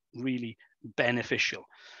really, really beneficial.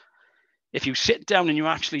 If you sit down and you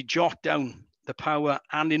actually jot down the power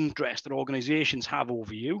and interest that organizations have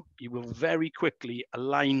over you, you will very quickly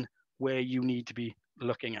align where you need to be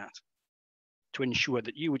looking at to ensure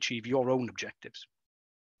that you achieve your own objectives.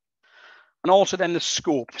 And also then the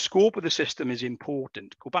scope. The scope of the system is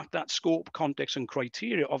important. Go back to that scope, context, and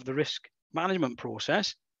criteria of the risk management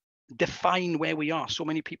process. Define where we are. So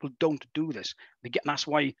many people don't do this. That's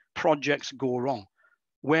why projects go wrong.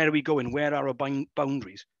 Where are we going? Where are our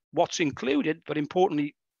boundaries? What's included, but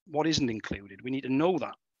importantly, what isn't included? We need to know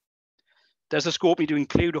that. Does the scope need to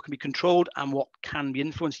include or can be controlled, and what can be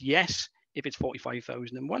influenced? Yes, if it's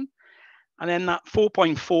 45,001. And then that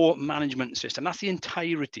 4.4 management system, that's the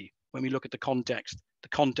entirety when we look at the context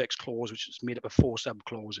clause, which is made up of 4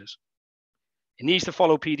 sub-clauses. It needs to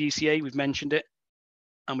follow PDCA, we've mentioned it,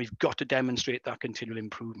 and we've got to demonstrate that continual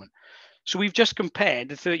improvement. So we've just compared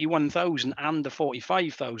the 31,000 and the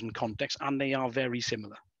 45,000 context, and they are very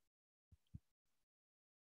similar.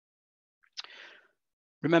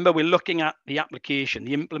 Remember, we're looking at the application,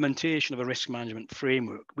 the implementation of a risk management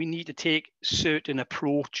framework. We need to take certain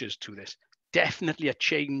approaches to this. Definitely a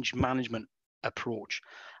change management approach.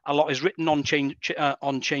 A lot is written on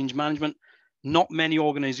change management. Not many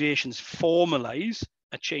organizations formalize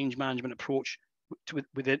a change management approach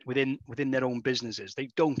within their own businesses. They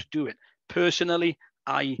don't do it. Personally,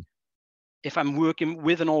 if I'm working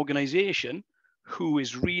with an organization who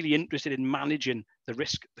is really interested in managing the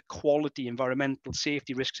risk, the quality, environmental,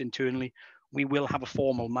 safety risks internally, we will have a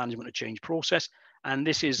formal management of change process. And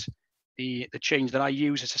this is the change that I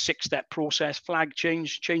use. It's a 6-step process: flag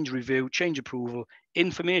change, change review, change approval,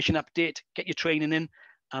 information update, get your training in,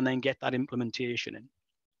 and then get that implementation in.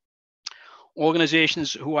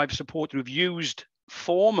 Organizations who I've supported who've used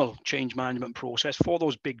formal change management process for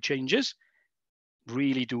those big changes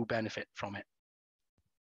really do benefit from it.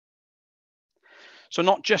 So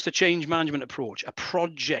not just a change management approach, a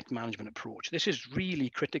project management approach. This is really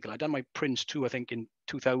critical. I done my Prince 2, I think, in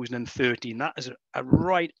 2013. That is a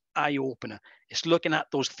right eye-opener. It's looking at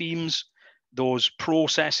those themes, those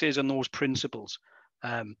processes, and those principles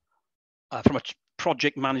from a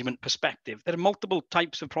project management perspective. There are multiple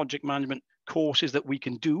types of project management courses that we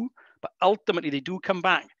can do, but ultimately they do come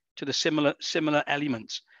back to the similar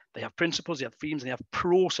elements. They have principles, they have themes, they have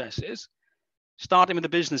processes, starting with the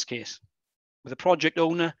business case. With a project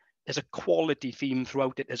owner, there's a quality theme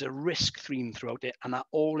throughout it, there's a risk theme throughout it, and they're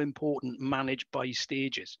all important, managed by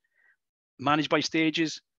stages. Managed by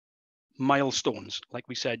stages, milestones, like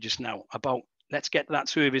we said just now, about let's get to that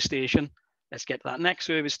service station, let's get to that next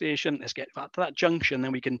service station, let's get to that junction,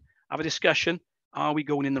 then we can have a discussion. Are we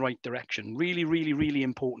going in the right direction? Really, really, really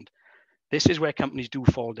important. This is where companies do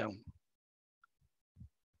fall down.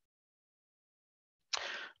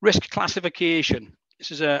 Risk classification.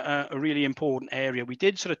 This is a really important area. We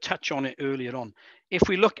did sort of touch on it earlier on. If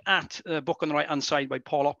we look at the book on the right-hand side by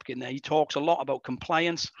Paul Hopkin there, he talks a lot about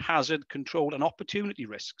compliance, hazard, control, and opportunity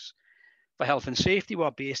risks. For health and safety, we're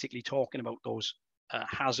basically talking about those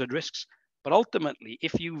hazard risks. But ultimately,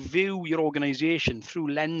 if you view your organization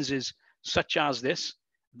through lenses such as this,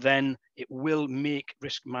 then it will make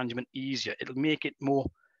risk management easier. It'll make it more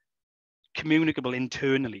communicable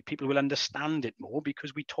internally. People will understand it more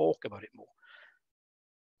because we talk about it more.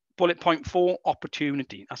 Bullet point 4,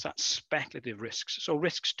 opportunity. That's that speculative risks. So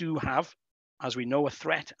risks do have, as we know, a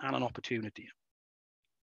threat and an opportunity.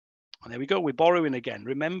 And there we go. We're borrowing again.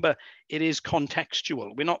 Remember, it is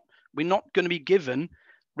contextual. We're not going to be given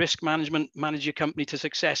risk management, manage your company to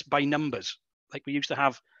success by numbers. Like we used to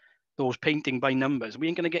have those painting by numbers. We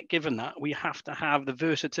ain't going to get given that. We have to have the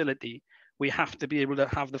versatility. We have to be able to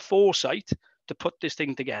have the foresight to put this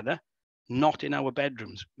thing together, not in our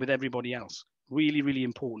bedrooms with everybody else. Really, really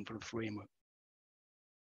important for a framework.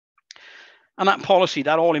 And that policy,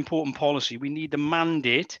 that all important policy, we need the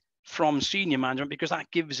mandate from senior management, because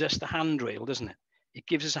that gives us the handrail, doesn't it? It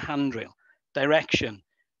gives us a handrail, direction.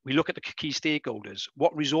 We look at the key stakeholders.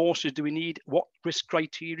 What resources do we need? What risk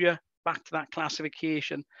criteria? Back to that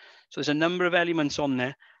classification. So there's a number of elements on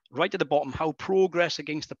there. Right at the bottom, how progress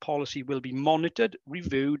against the policy will be monitored,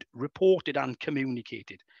 reviewed, reported, and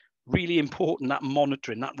communicated. Really important, that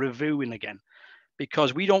monitoring, that reviewing again,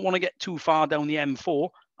 because we don't want to get too far down the M4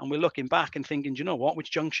 and we're looking back and thinking, do you know what,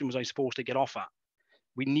 which junction was I supposed to get off at?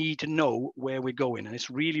 We need to know where we're going, and it's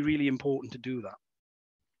really, really important to do that.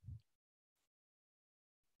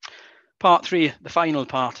 Part 3, the final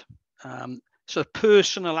part. So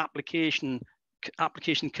personal application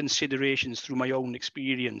considerations through my own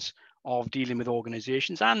experience of dealing with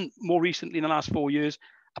organizations, and more recently in the last 4 years,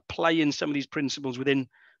 applying some of these principles within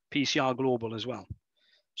PCR Global as well.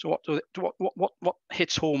 So what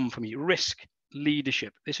hits home for me? Risk,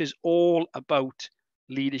 leadership. This is all about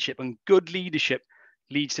leadership, and good leadership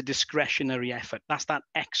leads to discretionary effort. That's that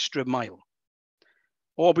extra mile.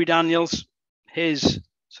 Aubrey Daniels, his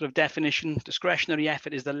sort of definition, discretionary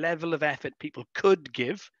effort is the level of effort people could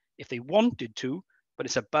give if they wanted to, but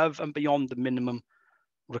it's above and beyond the minimum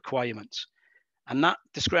requirements. And that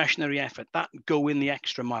discretionary effort, that go in the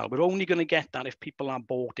extra mile, we're only going to get that if people are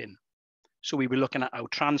bought in. So we were looking at our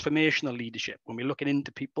transformational leadership, when we're looking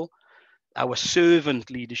into people, our servant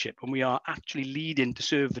leadership, when we are actually leading to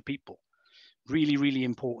serve the people. Really, really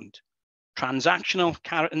important. Transactional,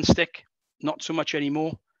 carrot and stick, not so much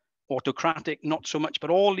anymore. Autocratic, not so much, but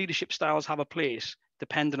all leadership styles have a place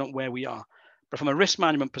depending on where we are. But from a risk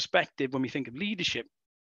management perspective, when we think of leadership,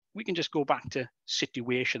 we can just go back to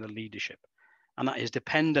situational leadership. And that is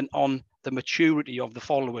dependent on the maturity of the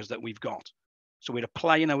followers that we've got. So we're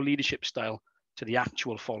applying our leadership style to the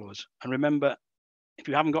actual followers. And remember, if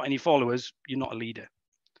you haven't got any followers, you're not a leader.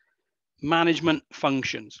 Management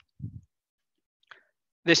functions.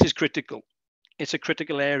 This is critical. It's a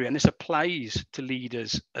critical area, and this applies to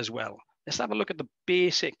leaders as well. Let's have a look at the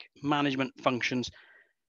basic management functions.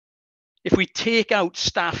 If we take out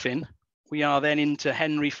staffing, we are then into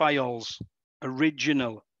Henry Fayol's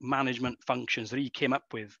original management functions that he came up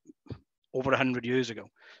with over 100 years ago.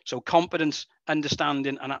 So competence,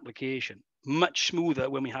 understanding, and application. Much smoother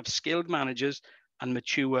when we have skilled managers and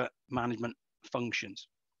mature management functions.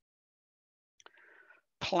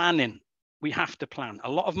 Planning. We have to plan. A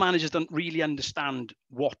lot of managers don't really understand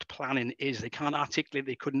what planning is. They can't articulate,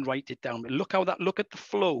 they couldn't write it down. But look at the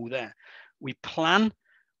flow there. We plan,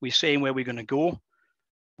 we're saying where we're going to go,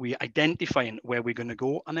 we're identifying where we're going to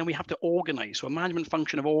go, and then we have to organize. So a management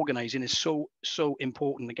function of organizing is so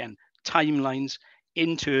important. Again, timelines,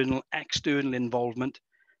 internal, external involvement.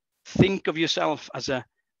 Think of yourself as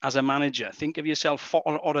a manager. Think of yourself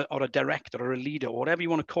or a director or a leader, or whatever you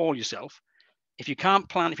want to call yourself. If you can't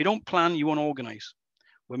plan, if you don't plan, you won't organize.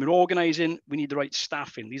 When we're organizing, we need the right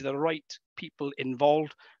staffing. These are the right people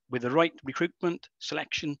involved with the right recruitment,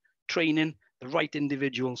 selection, training, the right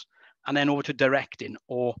individuals, and then over to directing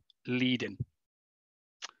or leading.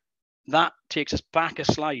 That takes us back a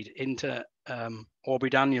slide into Aubrey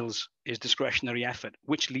Daniels' discretionary effort.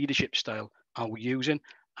 Which leadership style are we using?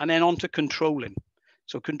 And then on to controlling.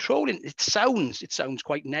 So controlling, it sounds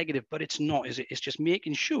quite negative, but it's not, is it? It's just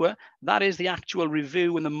making sure that is the actual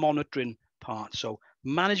review and the monitoring part. So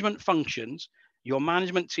management functions, your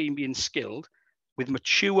management team being skilled with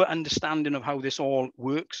mature understanding of how this all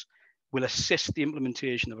works will assist the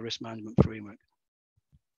implementation of a risk management framework.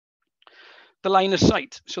 The line of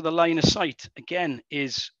sight. So the line of sight, again,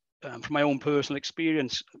 is from my own personal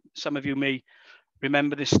experience. Some of you may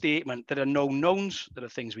remember this statement: there are known knowns, there are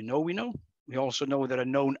things we know we know. We also know there are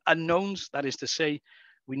known unknowns. That is to say,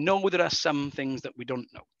 we know there are some things that we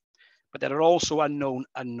don't know, but there are also unknown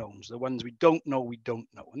unknowns. The ones we don't know, we don't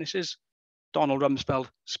know. And this is Donald Rumsfeld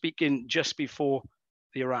speaking just before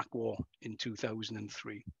the Iraq War in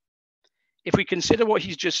 2003. If we consider what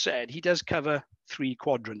he's just said, he does cover 3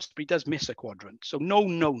 quadrants, but he does miss a quadrant. So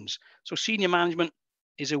known knowns. So senior management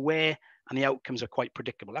is aware and the outcomes are quite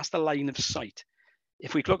predictable. That's the line of sight.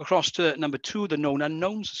 If we look across to number 2, the known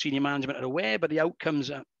unknowns, senior management are aware, but the outcomes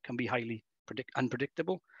can be highly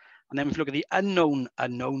unpredictable. And then if we look at the unknown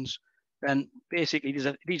unknowns, then basically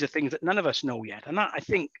these are things that none of us know yet. And that, I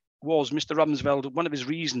think, was Mr. Rumsfeld, one of his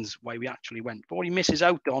reasons why we actually went. But what he misses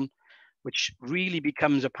out on which really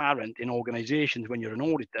becomes apparent in organizations when you're an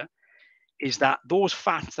auditor, is that those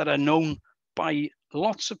facts that are known by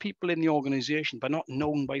lots of people in the organization, but not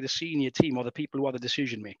known by the senior team or the people who are the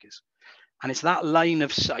decision makers. And it's that line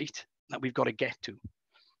of sight that we've got to get to.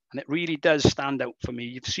 And it really does stand out for me.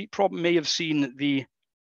 You probably may have seen the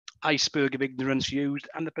iceberg of ignorance used,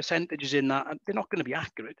 and the percentages in that, they're not going to be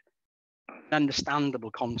accurate. An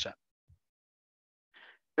understandable concept.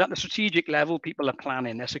 At the strategic level, people are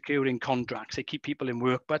planning, they're securing contracts, they keep people in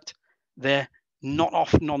work, but they're not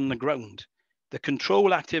often on the ground. The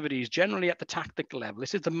control activities generally at the tactical level.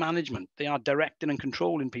 This is the management. They are directing and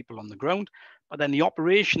controlling people on the ground, but then the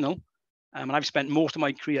operational, and I've spent most of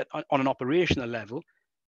my career on an operational level,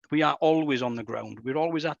 we are always on the ground. We're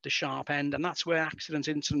always at the sharp end, and that's where accidents,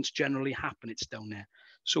 incidents generally happen. It's down there.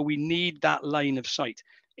 So we need that line of sight.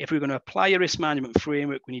 If we're going to apply a risk management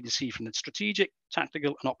framework, we need to see from the strategic,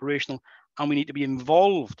 tactical, and operational, and we need to be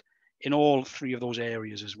involved in all three of those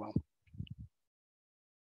areas as well.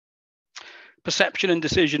 Perception and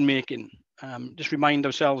decision making. Just remind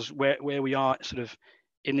ourselves where we are sort of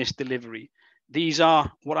in this delivery. These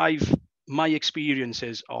are what my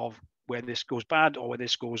experiences of where this goes bad or where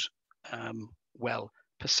this goes well.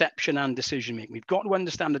 Perception and decision making. We've got to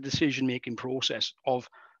understand the decision making process of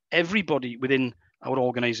everybody within our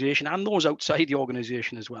organization and those outside the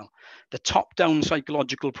organization as well. The top-down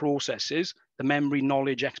psychological processes, the memory,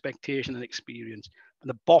 knowledge, expectation, and experience, and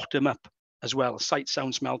the bottom-up as well, sight,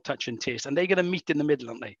 sound, smell, touch, and taste. And they're going to meet in the middle,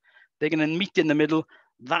 aren't they? They're going to meet in the middle.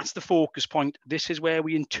 That's the focus point. This is where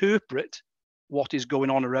we interpret what is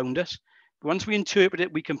going on around us. Once we interpret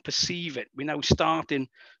it, we can perceive it. We're now starting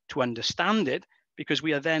to understand it because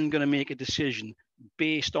we are then going to make a decision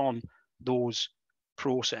based on those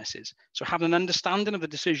processes. So having an understanding of the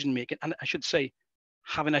decision making, and I should say,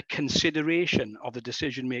 having a consideration of the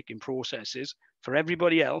decision making processes for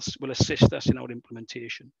everybody else will assist us in our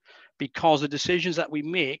implementation, because the decisions that we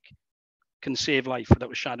make can save life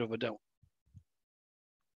without a shadow of a doubt.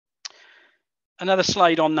 Another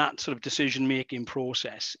slide on that sort of decision making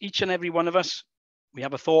process. Each and every one of us, we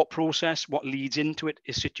have a thought process. What leads into it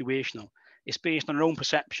is situational. It's based on our own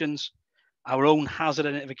perceptions, our own hazard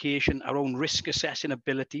identification, our own risk assessing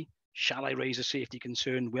ability. Shall I raise a safety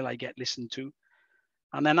concern? Will I get listened to?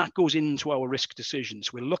 And then that goes into our risk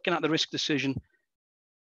decisions. We're looking at the risk decision,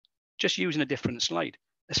 just using a different slide.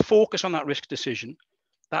 Let's focus on that risk decision.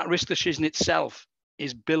 That risk decision itself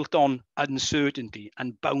is built on uncertainty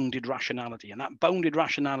and bounded rationality. And that bounded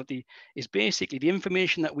rationality is basically the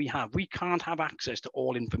information that we have. We can't have access to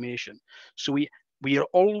all information. So we are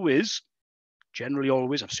always, generally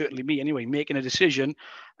always, certainly me anyway, making a decision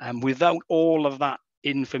without all of that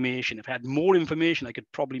information. If I had more information, I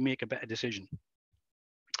could probably make a better decision.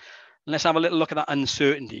 Let's have a little look at that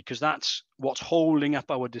uncertainty, because that's what's holding up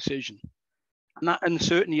our decision. And that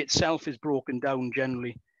uncertainty itself is broken down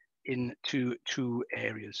generally into two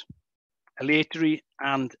areas, aleatory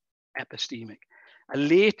and epistemic.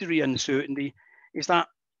 Aleatory uncertainty is that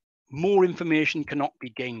more information cannot be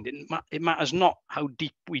gained. It matters not how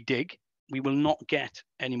deep we dig, we will not get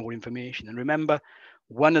any more information. And remember,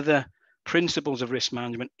 one of the principles of risk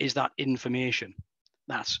management is that information.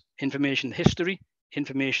 That's information history,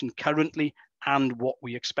 information currently, and what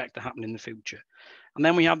we expect to happen in the future. And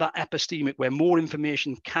then we have that epistemic, where more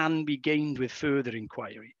information can be gained with further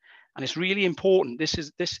inquiry. And it's really important. This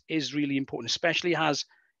is really important, especially as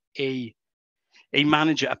a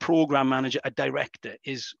manager, a program manager, a director,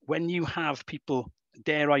 is when you have people,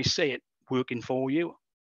 dare I say it, working for you,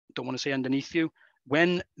 don't want to say underneath you,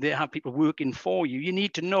 when they have people working for you, you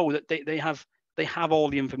need to know that they have all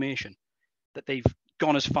the information, that they've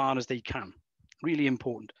gone as far as they can. Really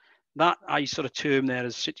important. That I sort of term there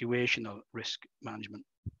as situational risk management.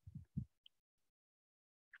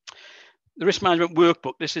 The risk management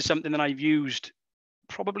workbook, this is something that I've used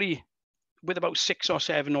probably with about 6 or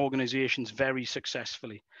 7 organizations very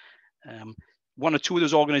successfully. One or two of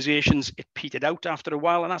those organizations, it petered out after a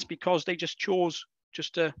while, and that's because they just chose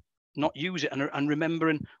just to not use it. And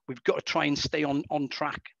remembering, we've got to try and stay on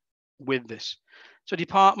track with this. So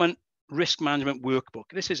department risk management workbook.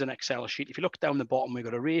 This is an Excel sheet. If you look down the bottom, we've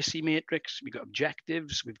got a RACI matrix, we've got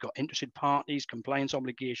objectives, we've got interested parties, compliance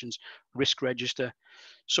obligations, risk register.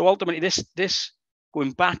 So ultimately, this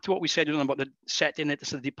going back to what we said about the setting it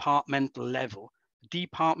to the departmental level,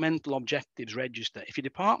 departmental objectives register. If your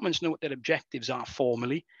departments know what their objectives are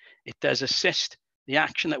formally, it does assist the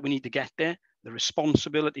action that we need to get there, the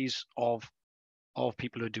responsibilities of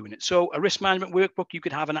people who are doing it. So a risk management workbook, you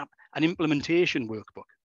could have an implementation workbook.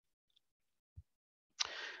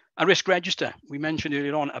 A risk register, we mentioned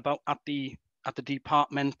earlier on about at the at the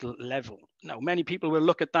departmental level. Now, many people will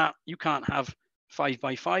look at that. You can't have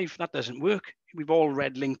 5x5. That doesn't work. We've all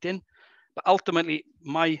read LinkedIn. But ultimately,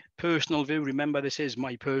 my personal view, remember this is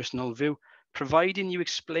my personal view, providing you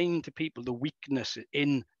explain to people the weakness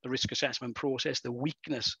in the risk assessment process, the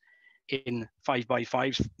weakness in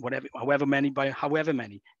 5x5s, whatever, however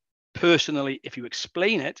many, personally, if you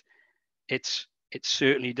explain it, it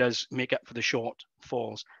certainly does make up for the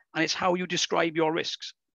shortfalls. And it's how you describe your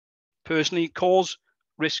risks. Personally, cause,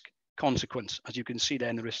 risk, consequence, as you can see there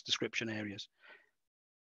in the risk description areas.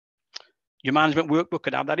 Your management workbook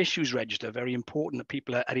could have that issues register. Very important that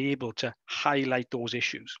people are able to highlight those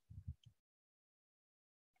issues.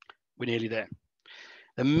 We're nearly there.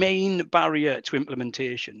 The main barrier to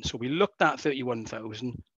implementation. So we looked at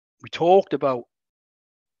 31,000. We talked about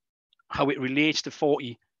how it relates to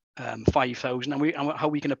 45,000 and how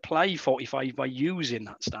we can apply 45 by using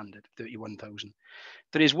that standard 31,000.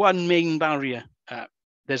 There is one main barrier.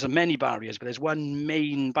 There's many barriers, but there's one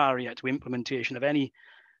main barrier to implementation of any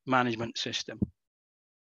management system.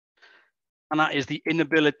 And that is the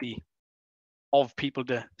inability of people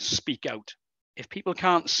to speak out. If people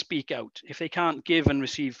can't speak out, if they can't give and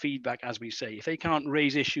receive feedback, as we say, if they can't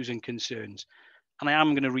raise issues and concerns, and I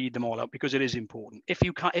am going to read them all out because it is important. If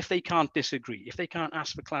they can't disagree, if they can't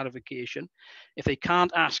ask for clarification, if they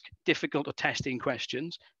can't ask difficult or testing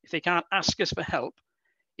questions, if they can't ask us for help,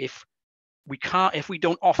 if we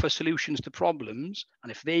don't offer solutions to problems,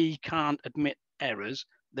 and if they can't admit errors,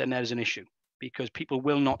 then there's an issue because people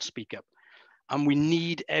will not speak up. And we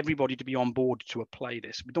need everybody to be on board to apply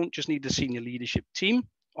this. We don't just need the senior leadership team.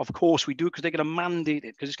 Of course we do, because they're going to mandate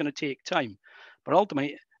it, because it's going to take time. But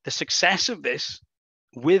ultimately, the success of this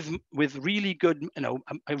with really good,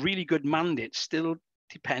 a really good mandate still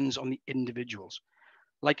depends on the individuals.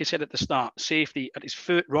 Like I said at the start, safety at its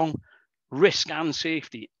risk and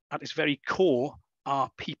safety at its very core are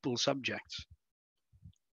people subjects.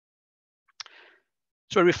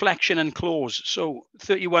 So reflection and close. So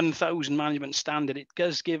 31,000 management standard, it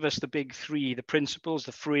does give us the big three, the principles,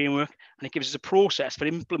 the framework, and it gives us a process for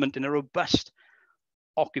implementing a robust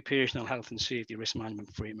occupational health and safety risk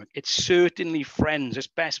management framework. It's certainly friends, it's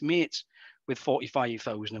best mates with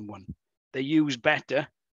 45,001. They use better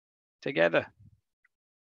together.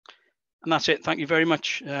 And that's it. Thank you very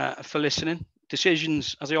much for listening.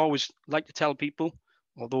 Decisions, as I always like to tell people,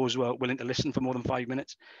 or those who are willing to listen for more than 5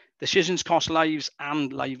 minutes, decisions cost lives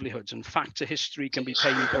and livelihoods, and facts of history can be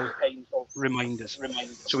painful reminders.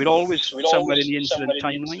 So we're always somewhere in the incident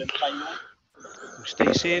timeline. So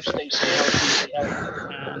stay safe, stay healthy,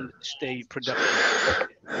 and stay productive.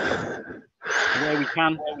 Where we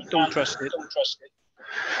can, don't trust it. Test it.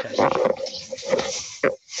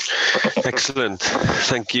 Excellent.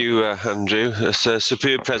 Thank you, Andrew. It's a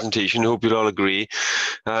superb presentation. I hope you'll all agree.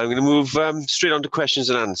 I'm going to move straight on to questions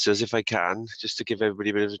and answers, if I can, just to give everybody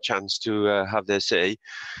a bit of a chance to have their say.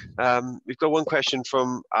 We've got one question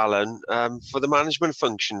from Alan. For the management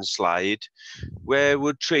function slide, where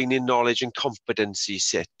would training, knowledge and competency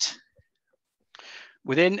sit?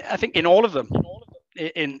 Within, I think, in all of them.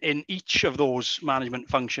 In each of those management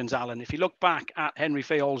functions, Alan, if you look back at Henry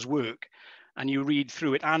Fayol's work and you read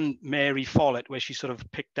through it, and Mary Follett, where she sort of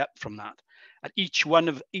picked up from that, at each one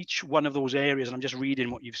of those areas, and I'm just reading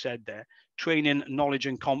what you've said there, training, knowledge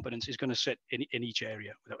and competence is going to sit in each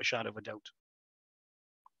area without a shadow of a doubt.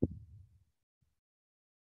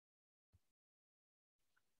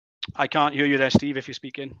 I can't hear you there, Steve, if you're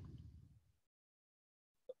speaking.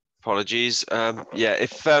 Apologies. Yeah,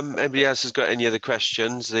 if anybody else has got any other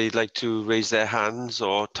questions, they'd like to raise their hands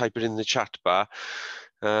or type it in the chat bar.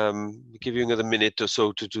 We'll give you another minute or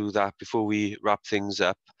so to do that before we wrap things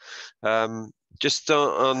up. Just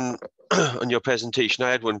on your presentation,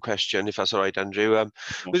 I had one question, if that's all right, Andrew.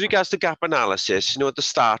 With regards to gap analysis, at the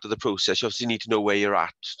start of the process, you obviously need to know where you're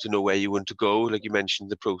at to know where you want to go, like you mentioned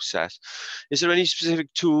the process. Is there any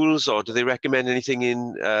specific tools, or do they recommend anything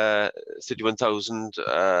in 31,000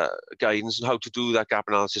 guidance on how to do that gap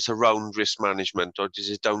analysis around risk management, or is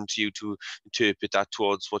it down to you to interpret that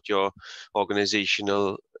towards what your organization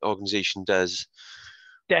does?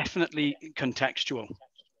 Definitely contextual.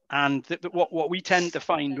 And what we tend to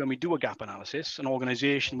find when we do a gap analysis, an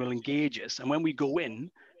organization will engage us. And when we go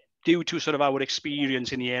in, due to sort of our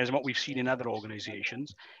experience in the areas and what we've seen in other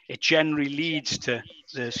organizations, it generally leads to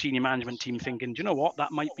the senior management team thinking, do you know what,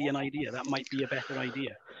 that might be an idea. That might be a better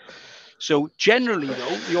idea. So generally,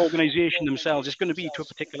 though, the organization themselves is going to be to a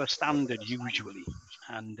particular standard usually.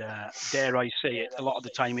 And dare I say it, a lot of the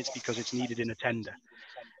time it's because it's needed in a tender.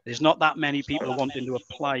 There's not that many people wanting to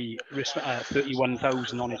apply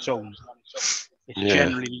 31,000 on its own. it's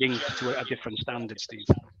generally linked to a different standard, Steve.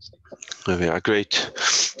 There we are, great.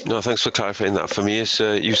 No, thanks for clarifying that for me. It's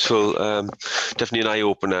useful, definitely an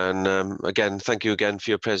eye-opener. And again, thank you again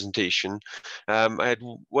for your presentation. I had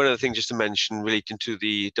one other thing just to mention relating to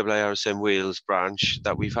the IIRSM Wales branch,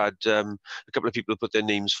 that we've had a couple of people put their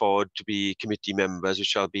names forward to be committee members,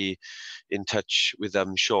 which I'll be in touch with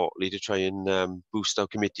them shortly to try and boost our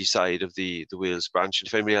committee side of the Wales branch. And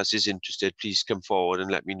if anybody else is interested, please come forward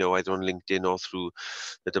and let me know either on LinkedIn or through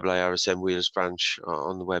the IIRSM Wales branch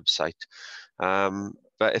on the website.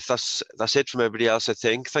 But if that's it from everybody else, I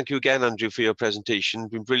think. Thank you again, Andrew, for your presentation.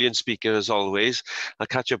 Been brilliant speaker as always. I'll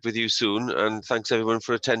catch up with you soon, and thanks everyone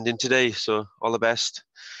for attending today. So all the best.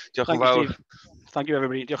 Diolch yn Thank you, fawr. Steve. Thank you,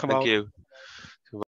 everybody. Diolch yn Thank fawr. you.